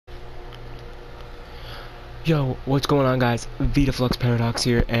Yo, what's going on, guys? VitaFlux Paradox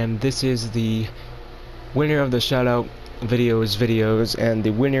here, and this is the winner of the Shoutout videos, and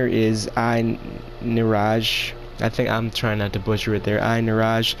the winner is iNiraj. I think I'm trying not to butcher it there.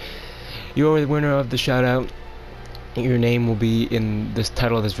 iNiraj, you're the winner of the Shoutout. Your name will be in this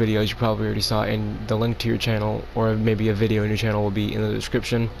title of this video, as you probably already saw, and the link to your channel, or maybe a video in your channel, will be in the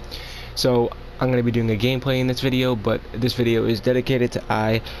description. So I'm going to be doing a gameplay in this video, but this video is dedicated to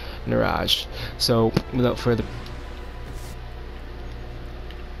iNiraj. So without further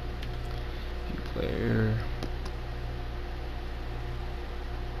player,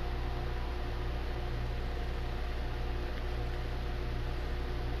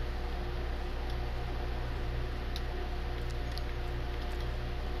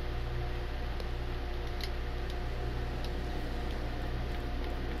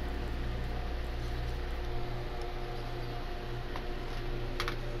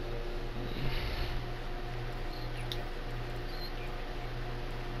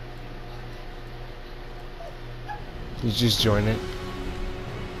 you just join it.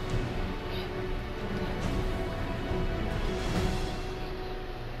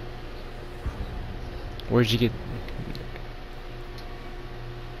 Where'd you get?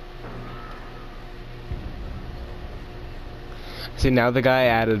 See, now the guy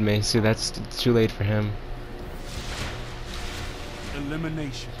added me. See, that's too late for him.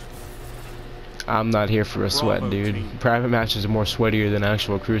 Elimination. I'm not here for a sweat, Bravo, dude. team. Private matches are more sweatier than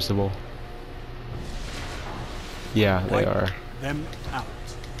actual Crucible. Yeah, they Wipe are. them out.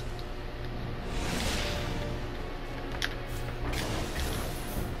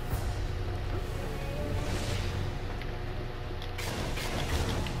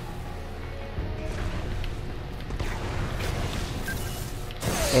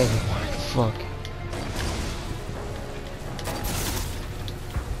 Oh my fuck.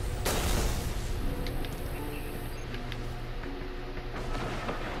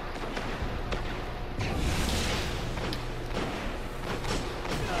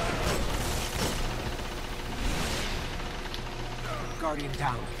 Guardian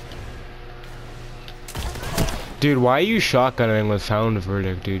down. Dude, why are you shotgunning with Found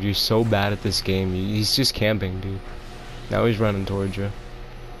Verdict, dude? You're so bad at this game. He's just camping, dude. Now he's running towards you.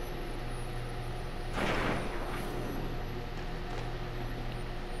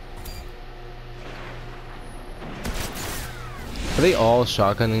 Are they all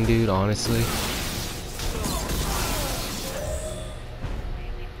shotgunning, dude, honestly?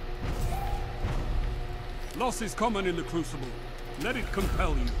 Loss is common in the Crucible. Let it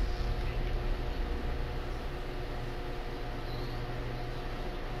compel you.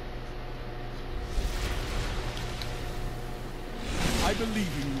 I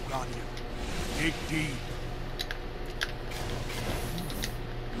believe in you, Guardian. Dig deep.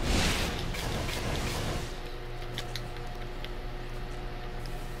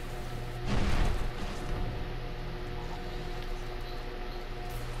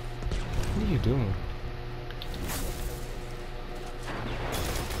 What are you doing?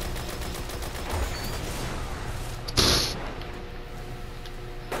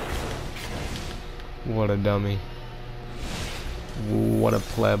 What a dummy. What a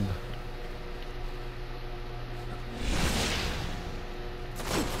pleb.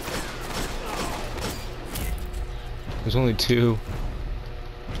 There's only two.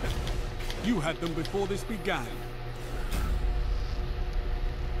 You had them before this began.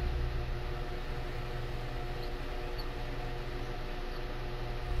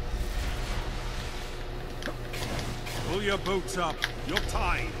 Pull your boats up. You're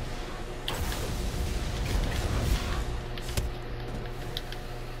tied.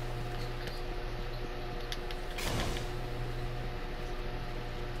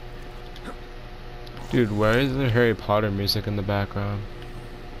 Dude, where is the Harry Potter music in the background?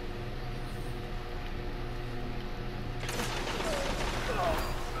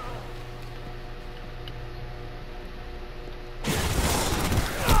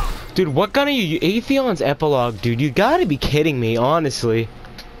 Dude, what gun are you? Atheon's epilogue, dude. You gotta be kidding me, honestly.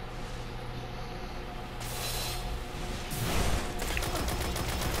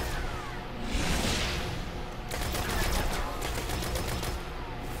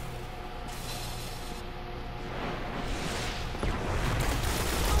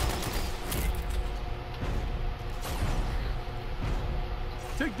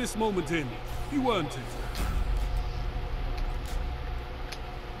 Take this moment in. You earned it.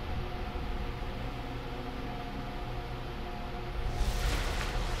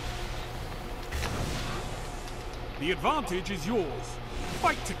 The advantage is yours.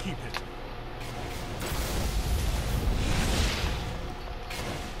 Fight to keep it.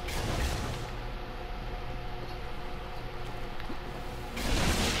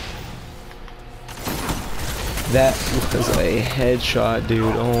 That was a headshot,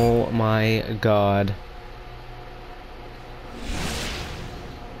 dude. Oh my god.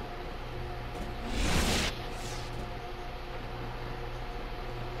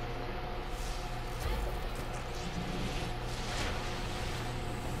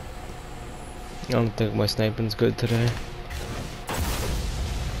 I don't think my sniping's good today.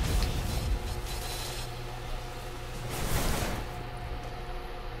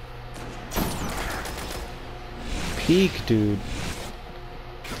 Peak, dude.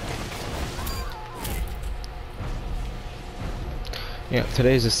 Yeah,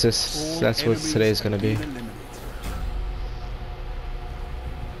 today's assists. That's what today's gonna be.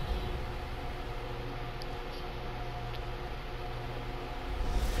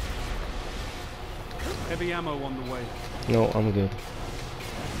 Heavy ammo on the way. No, I'm good.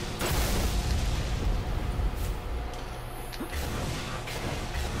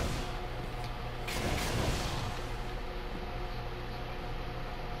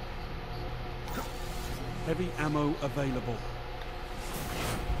 Heavy ammo available.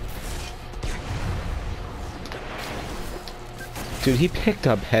 Dude, he picked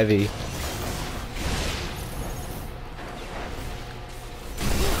up heavy.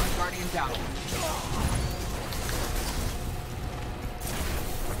 Guardian down.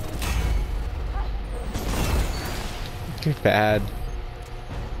 You're bad.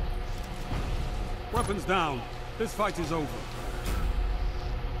 Weapons down. This fight is over.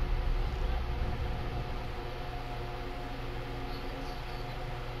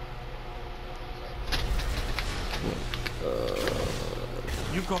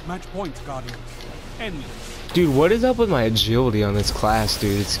 You've got match points, Guardians. End this. Dude, what is up with my agility on this class,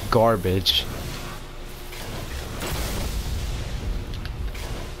 dude? It's garbage.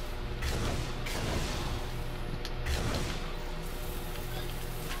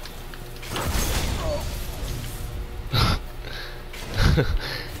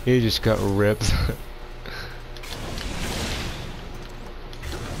 You just got ripped.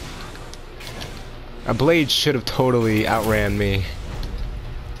 A blade should have totally outran me.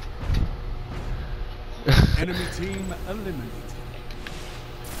 Enemy team eliminated.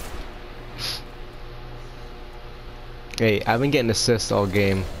 Hey, I've been getting assists all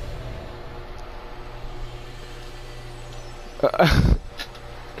game.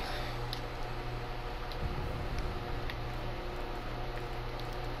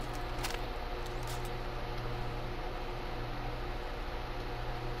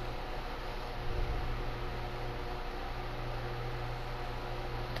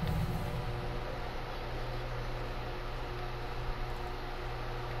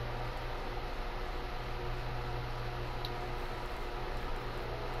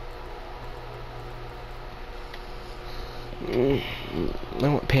 I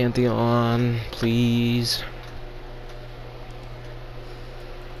want Pantheon, please.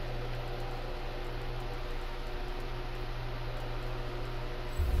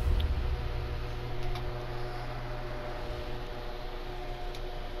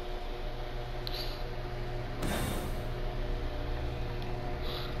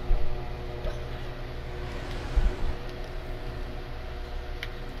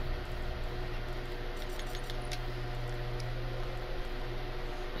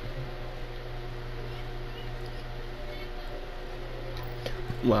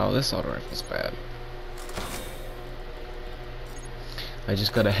 Wow, this auto rifle's bad. I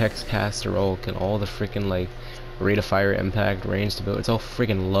just got a hex caster ult and all the freaking like rate of fire, impact, range stability. It's all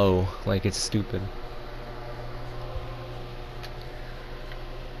freaking low. Like it's stupid.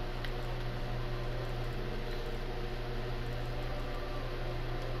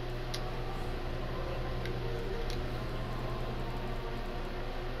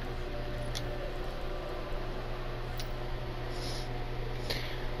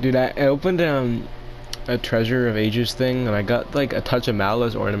 Dude, I opened a Treasure of Ages thing and I got like a Touch of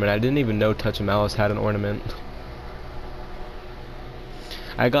Malice ornament. I didn't even know Touch of Malice had an ornament.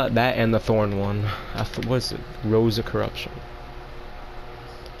 I got that and the Thorn one. What's it? Rose of Corruption.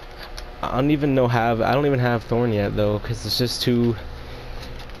 I don't even have Thorn yet though, because it's just too.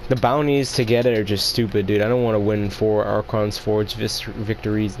 The bounties to get it are just stupid, dude. I don't want to win 4 Archon's Forge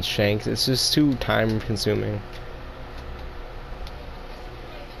victories and shanks. It's just too time consuming.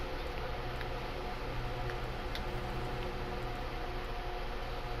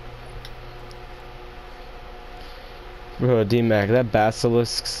 Bro, D-Mac, that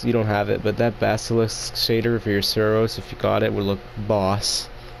Basilisk, you don't have it, but that Basilisk shader for your Suros, if you got it, would look boss.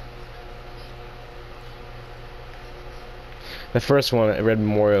 The first one, Red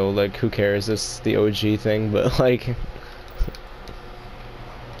Memorial, like, who cares? It's the OG thing, but, like...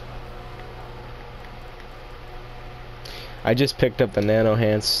 I just picked up the nano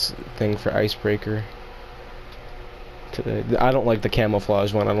hands thing for icebreaker. I don't like the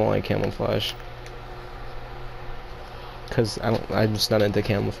camouflage one. I don't like camouflage. Cause I'm just not into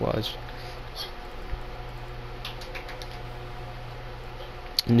camouflage.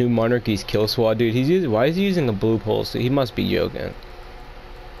 New Monarchy's kill squad, dude. Why is he using a blue pulse? He must be joking.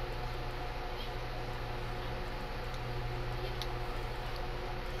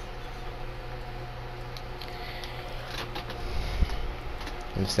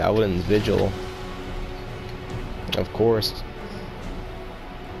 And Saladin's Vigil. Of course.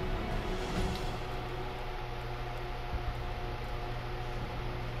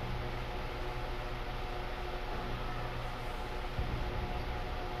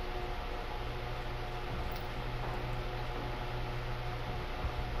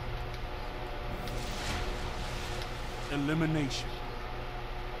 Elimination.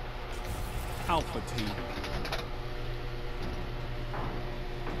 Alpha team.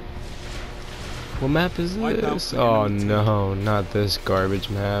 What map is this? Oh no, not this garbage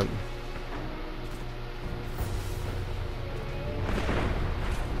map.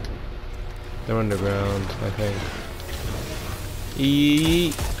 They're underground, I think.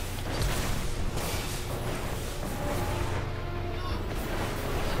 Eee.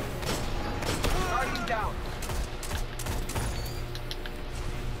 Guardian down.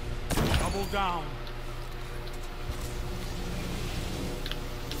 Double down.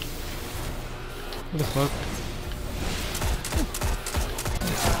 What the fuck?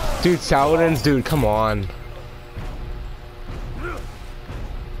 Dude, Saladin's, dude, come on.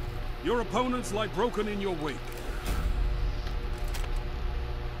 Your opponents lie broken in your wake.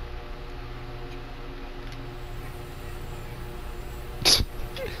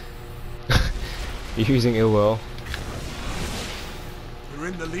 You're using ill will. You're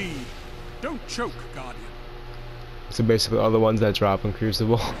in the lead. Don't choke, Guardian. So basically all the ones that drop in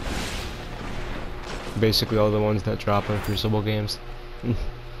Crucible. Basically all the ones that drop in Crucible games.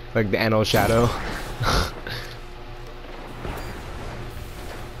 Like the Anno Shadow.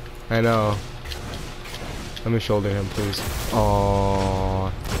 I know. Let me shoulder him, please.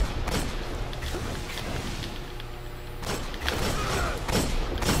 Aww.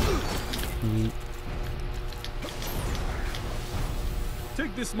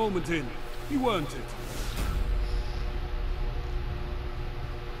 Take this moment in. You earned it.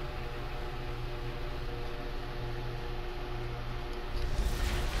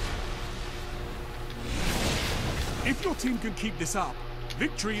 If your team can keep this up,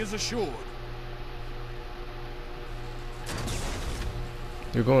 victory is assured.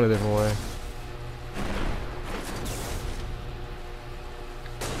 You're going a different way.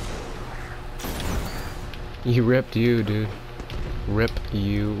 He ripped you, dude. Rip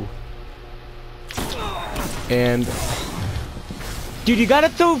you. And... Dude, you gotta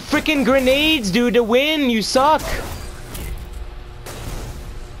throw freaking grenades, dude, to win! You suck!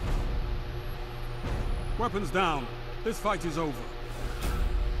 Weapons down. This fight is over.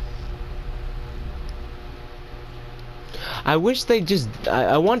 I wish they just...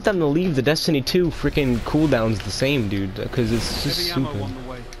 I want them to leave the Destiny 2 freaking cooldowns the same, dude, because it's just Heavy ammo stupid. on the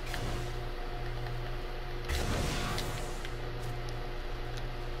way.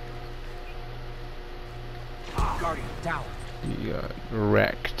 Guardian down. You got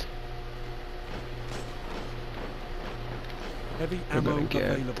wrecked. Heavy You're ammo gonna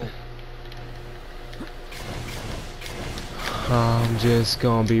get- available. I'm just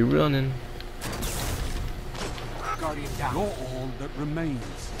gonna be running. Guardian down. You're all that remains.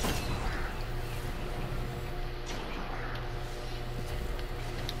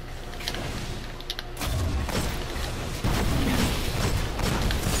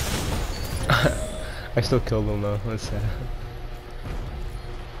 I still killed him though, that's sad.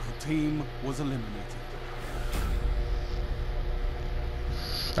 The team was eliminated.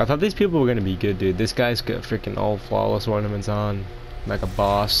 I thought these people were gonna be good, dude. This guy's got freaking all flawless ornaments on, like a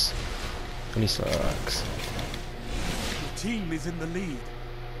boss, and he sucks. The team is in the lead.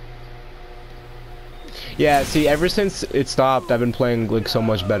 Yeah, see, ever since it stopped, I've been playing like so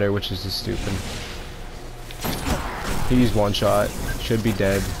much better, which is just stupid. He used one shot, should be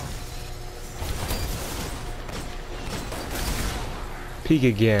dead. Peek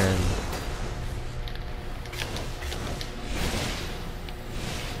again.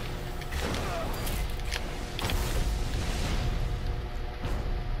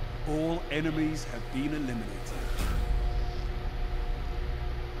 All enemies have been eliminated.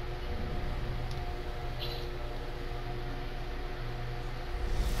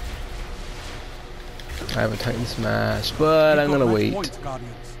 I have a Titan Smash, but I'm You've got gonna match wait. Point,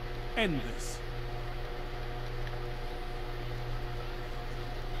 Guardians. End this.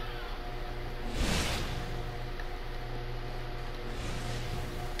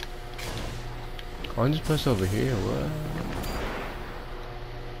 Oh, I just press over here. What?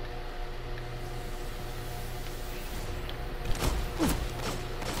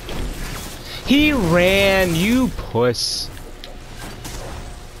 He ran, you puss.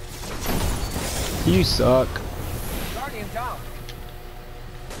 You suck. Guardian down.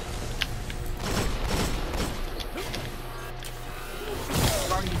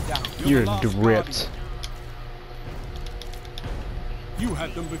 Guardian down. You're the last dripped. guardian. You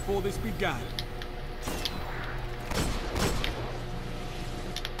had them before this began.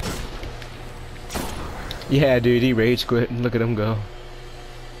 Yeah, dude, he rage quit. Look at him go.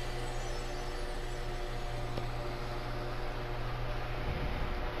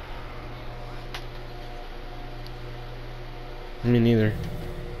 Me neither.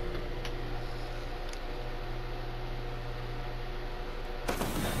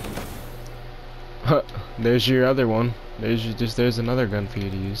 There's your other one. There's another gun for you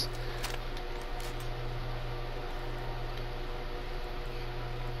to use.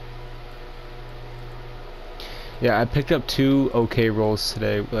 Yeah, I picked up 2 okay rolls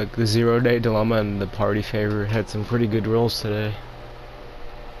today, like the 0-day dilemma and the party favor had some pretty good rolls today.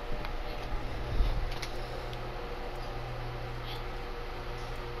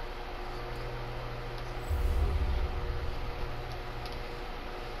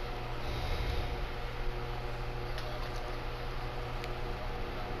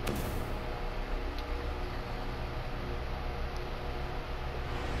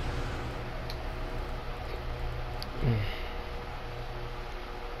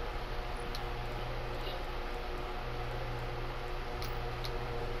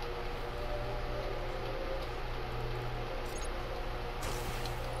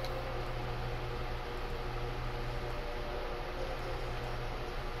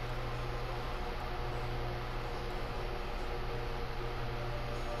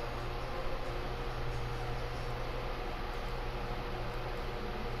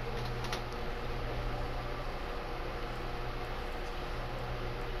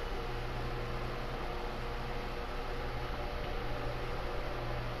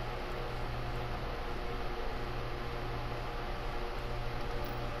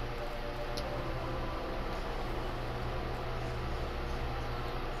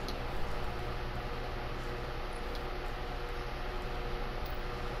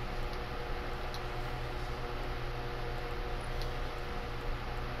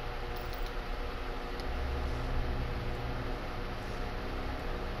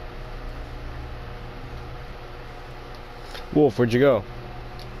 Wolf, where'd you go?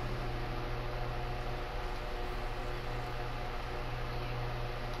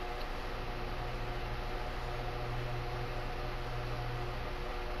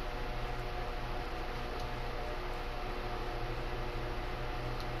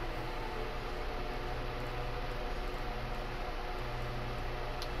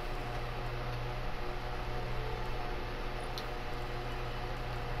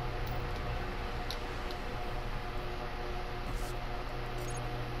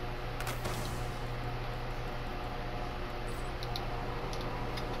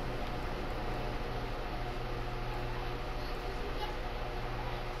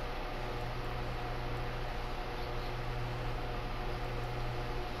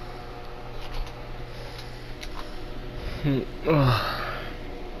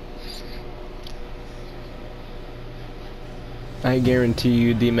 I guarantee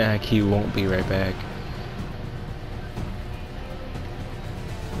you D-Mac, he won't be right back.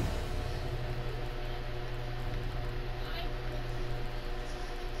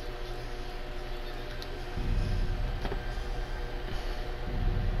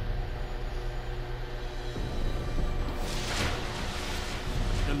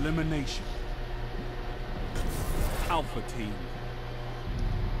 Elimination. Alpha team.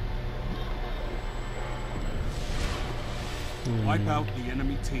 Wipe out the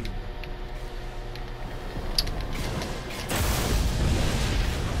enemy team.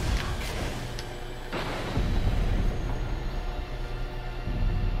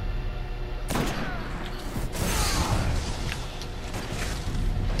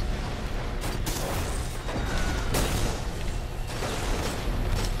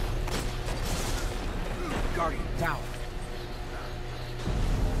 Guardian down.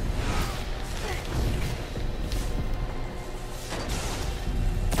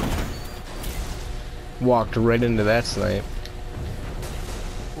 Walked right into that snipe.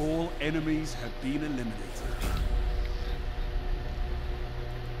 All enemies have been eliminated.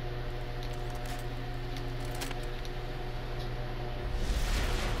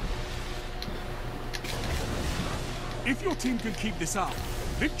 If your team can keep this up,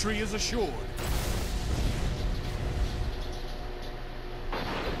 victory is assured.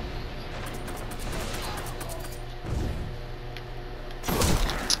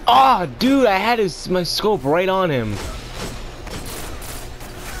 Oh, dude, I had my scope right on him.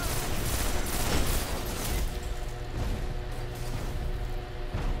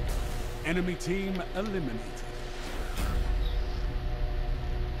 Enemy team eliminated.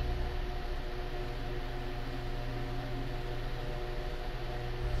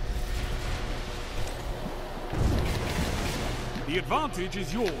 The advantage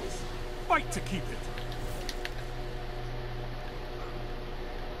is yours. Fight to keep it.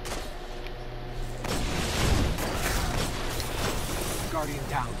 Guardian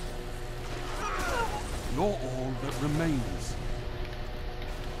down. You're all that remains.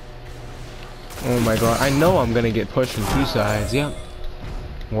 Oh my god, I know I'm gonna get pushed from two sides. Yep.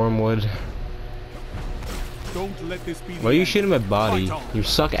 Wormwood. Don't let this be the Why are you end. shooting my body? Fight on. You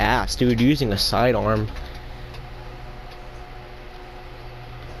suck ass, dude. You're using a sidearm.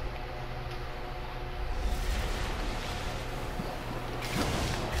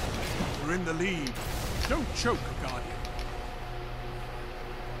 We're in the lead. Don't choke, Guardian.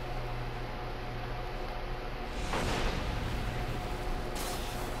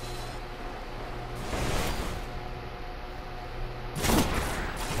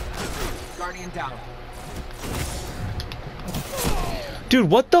 Guardian down. Dude,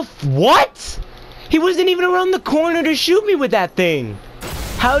 what the what? He wasn't even around the corner to shoot me with that thing.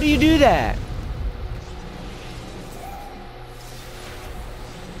 How do you do that?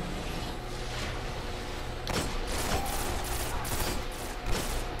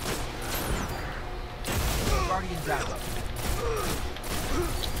 Guardian down.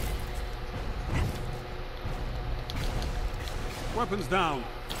 Weapons down.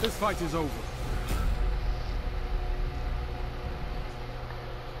 This fight is over.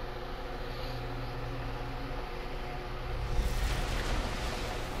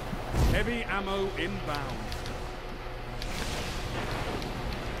 Heavy ammo inbound.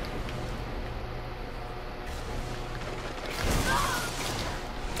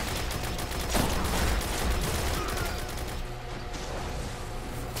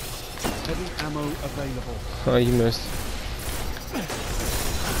 Heavy ammo available. Oh, you missed.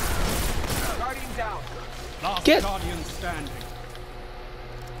 Guardian down. Last Get- Guardian standing.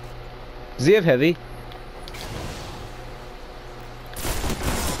 Does he have heavy?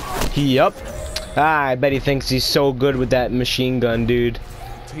 Yup. Ah, I bet he thinks he's so good with that machine gun, dude.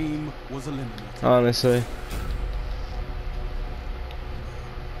 The team was eliminated. Honestly.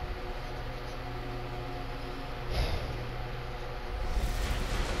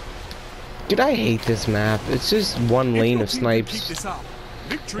 Dude, I hate this map. It's just one If lane your of team can keep snipes. this up,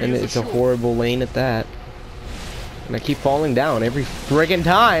 victory And is it's a assured. horrible lane at that. And I keep falling down every friggin'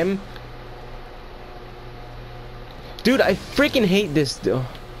 time. Dude, I freaking hate this.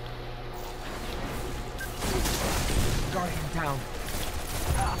 Guardian down.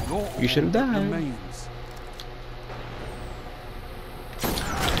 You're You should have all that died. remains.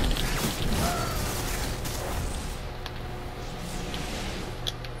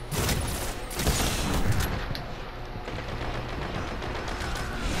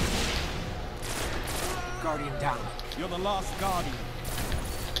 Guardian down. You're the last Guardian.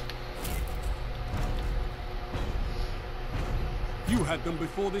 You had them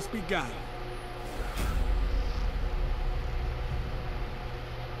before this began.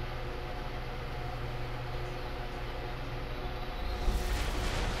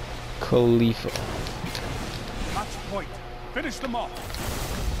 Khalifa. Match point. Finish them off.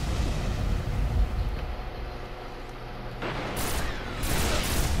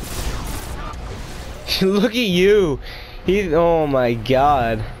 Look at you. Oh my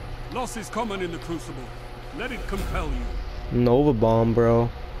god. Loss is common in the Crucible. Let it compel you. Nova bomb, bro.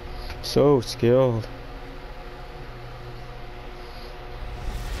 So skilled.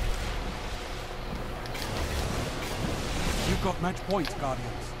 You've got match point,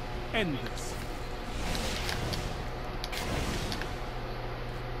 Guardians. End this.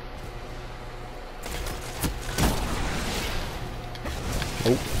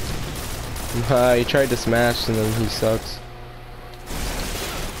 Oh. He tried to smash and then he sucks.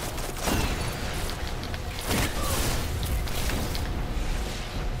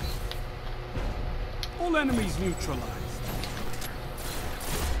 All enemies neutralized.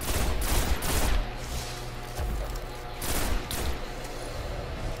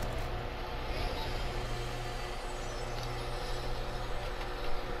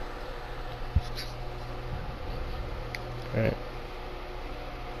 Alright.